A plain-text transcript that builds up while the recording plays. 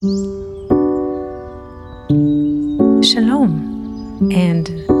Shalom and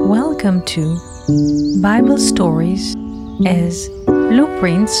welcome to Bible Stories as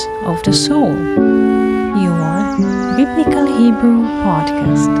Blueprints of the Soul, your Biblical Hebrew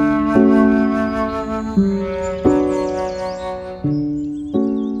podcast.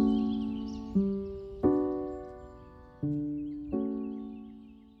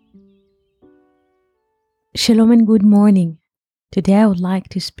 Shalom and good morning. Today I would like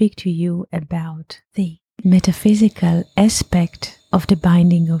to speak to you about the metaphysical aspect of the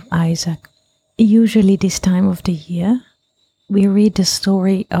binding of Isaac. Usually this time of the year, we read the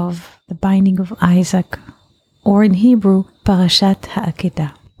story of the binding of Isaac, or in Hebrew, Parashat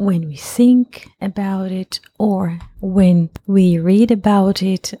Ha'akedah. When we think about it, or when we read about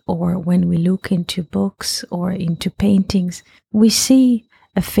it, or when we look into books or into paintings, we see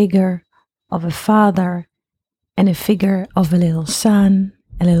a figure of a father and a figure of a little son,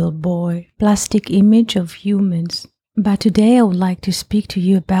 a little boy, plastic image of humans. But today I would like to speak to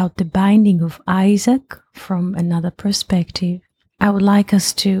you about the binding of Isaac from another perspective. I would like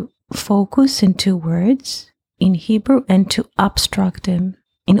us to focus in two words in Hebrew and to abstract them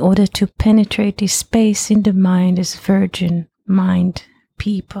in order to penetrate this space in the mind as virgin mind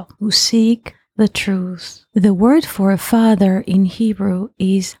people who seek the truth. The word for a father in Hebrew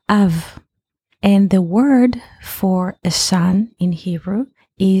is Av, and the word for a son in Hebrew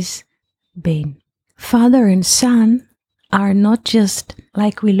is Ben. Father and son are not just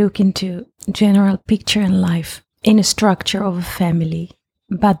like we look into general picture in life in a structure of a family,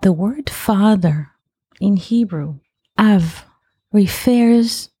 but the word father in Hebrew, Av,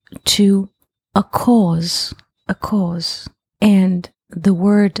 refers to a cause, and the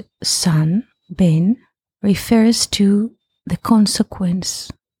word son, Ben, refers to the consequence.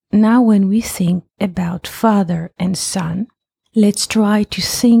 Now when we think about father and son, let's try to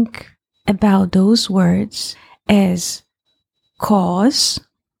think about those words as cause,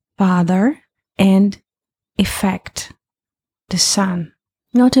 father, and effect, the son.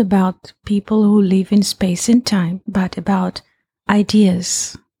 Not about people who live in space and time, but about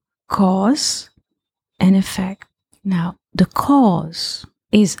ideas, cause and effect. Now, the cause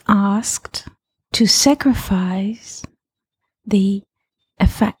is asked to sacrifice the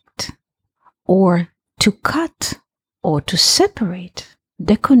effect, or to cut or to separate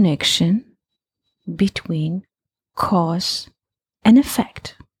the connection between cause and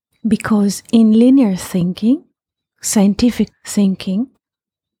effect. Because in linear thinking, scientific thinking,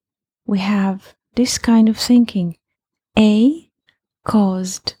 we have this kind of thinking. A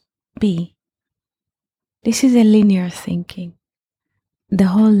caused B. This is a linear thinking. The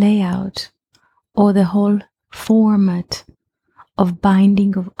whole layout or the whole format of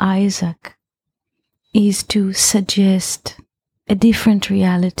binding of Isaac is to suggest a different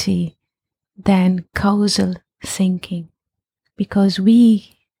reality than causal thinking, because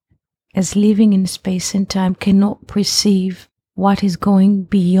we, as living in space and time, cannot perceive what is going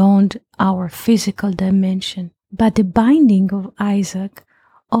beyond our physical dimension. But the binding of Isaac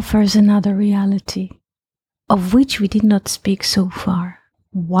offers another reality, of which we did not speak so far.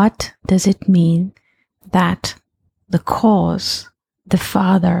 What does it mean that the cause, the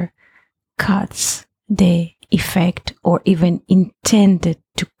father, cuts the effect, or even intended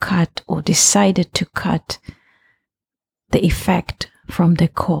to cut or decided to cut the effect from the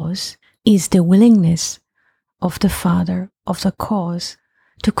cause, is the willingness of the father, of the cause,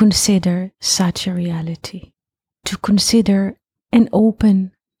 to consider such a reality, to consider an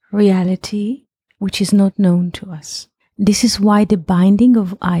open reality which is not known to us. This is why the binding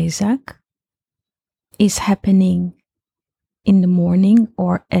of Isaac is happening in the morning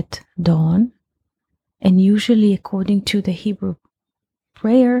or at dawn, and usually according to the Hebrew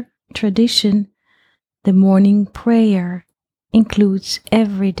prayer tradition, the morning prayer includes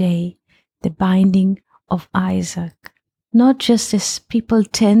every day the binding of Isaac. Not just as people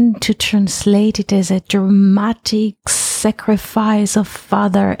tend to translate it as a dramatic sacrifice of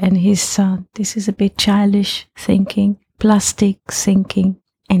father and his son. This is a bit childish thinking, plastic thinking.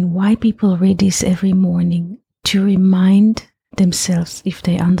 And why people read this every morning? To remind themselves, if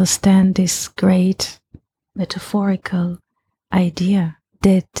they understand this great metaphorical idea,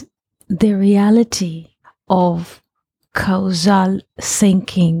 that the reality of causal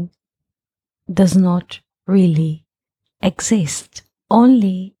thinking does not really exist,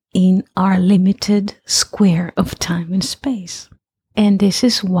 only in our limited square of time and space. And this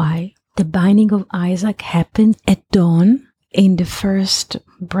is why the binding of Isaac happened at dawn, in the first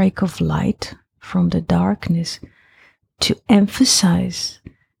break of light from the darkness, to emphasize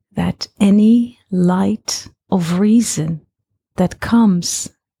that any light of reason that comes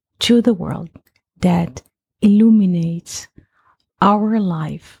to the world, that illuminates our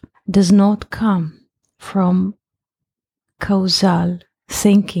life does not come from causal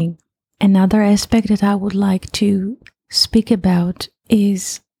thinking. Another aspect that I would like to speak about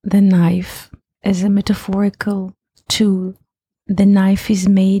is the knife as a metaphorical tool. The knife is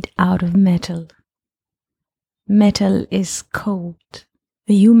made out of metal. Metal is cold.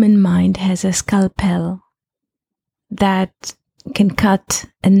 The human mind has a scalpel that can cut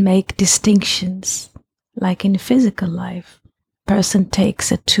and make distinctions, like in physical life. Person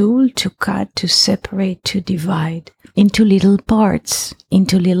takes a tool to cut, to separate, to divide into little parts,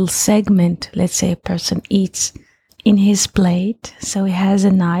 into little segment. Let's say a person eats in his plate, so he has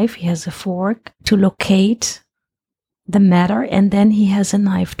a knife, he has a fork to locate the matter, and then he has a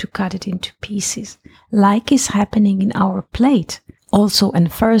knife to cut it into pieces, like is happening in our plate. Also,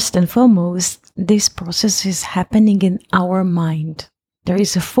 and first and foremost, this process is happening in our mind. There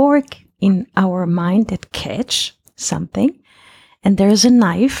is a fork in our mind that catch something, and there's a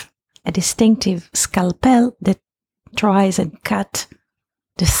knife, a distinctive scalpel that tries and cut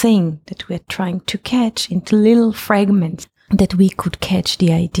the thing that we're trying to catch into little fragments that we could catch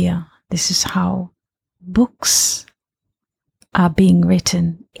the idea. This is how books are being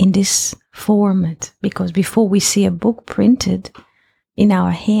written in this format, because before we see a book printed in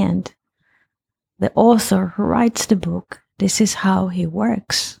our hand, the author who writes the book, this is how he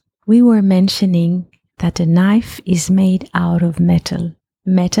works. We were mentioning that a knife is made out of metal.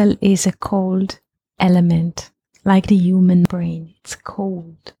 Metal is a cold element, like the human brain. It's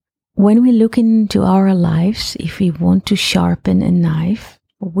cold. When we look into our lives, if we want to sharpen a knife,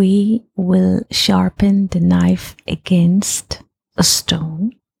 we will sharpen the knife against a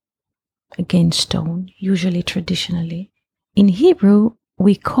stone, usually traditionally. In Hebrew,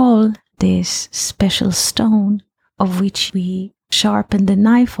 we call this special stone of which we sharpen the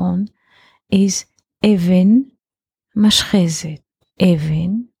knife on is Even mashchezet.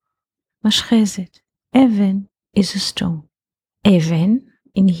 Even mashchezet. Even is a stone. Even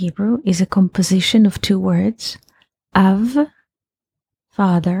in Hebrew is a composition of two words, Av,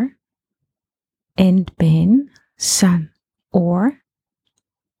 father, and Ben, son. Or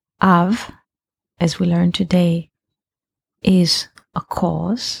Av, as we learned today, is a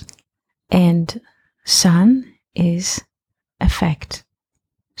cause, and son is effect.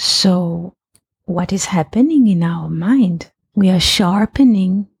 So what is happening in our mind? We are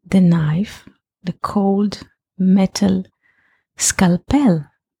sharpening the knife, the cold metal scalpel,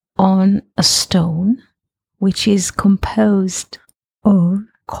 on a stone which is composed of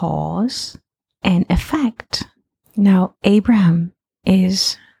cause and effect. Now, Abraham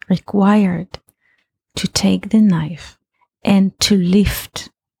is required to take the knife and to lift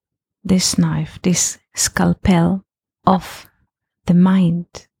this knife, this scalpel, off the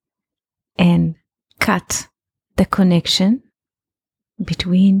mind and cut the connection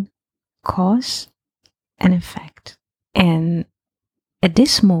between cause and effect. And at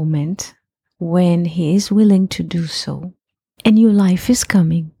this moment, when he is willing to do so, a new life is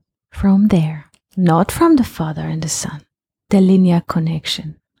coming from there, not from the Father and the Son, the linear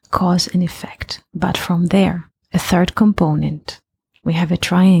connection, cause and effect, but from there, a third component. We have a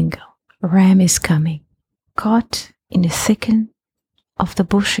triangle. Ram is coming, caught in the thicket of the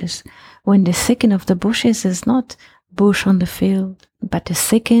bushes. When the thicket of the bushes is not bush on the field, but the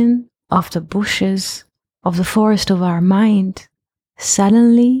thicket of the bushes of the forest of our mind,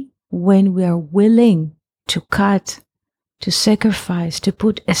 suddenly when we are willing to cut, to sacrifice, to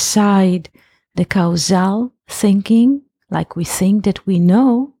put aside the causal thinking, like we think that we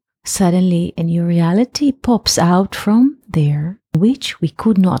know, suddenly a new reality pops out from there, which we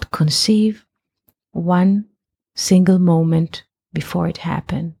could not conceive one single moment before it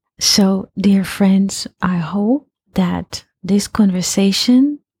happened. So, dear friends, I hope that this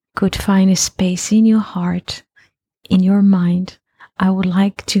conversation could find a space in your heart, in your mind. I would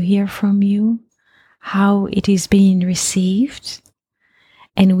like to hear from you how it is being received,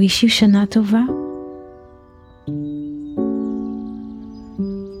 and wish you Shana Tova.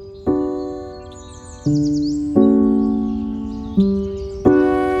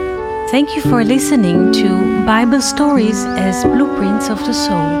 Thank you for listening to Bible Stories as Blueprints of the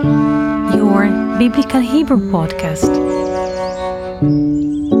Soul, your Biblical Hebrew podcast.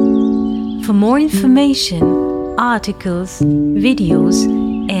 For more information, articles, videos,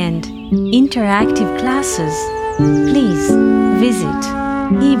 and interactive classes, please visit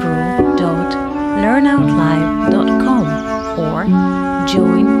hebrew.learnoutlive.com or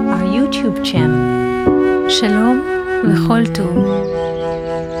join our YouTube channel. Shalom v'chol tov.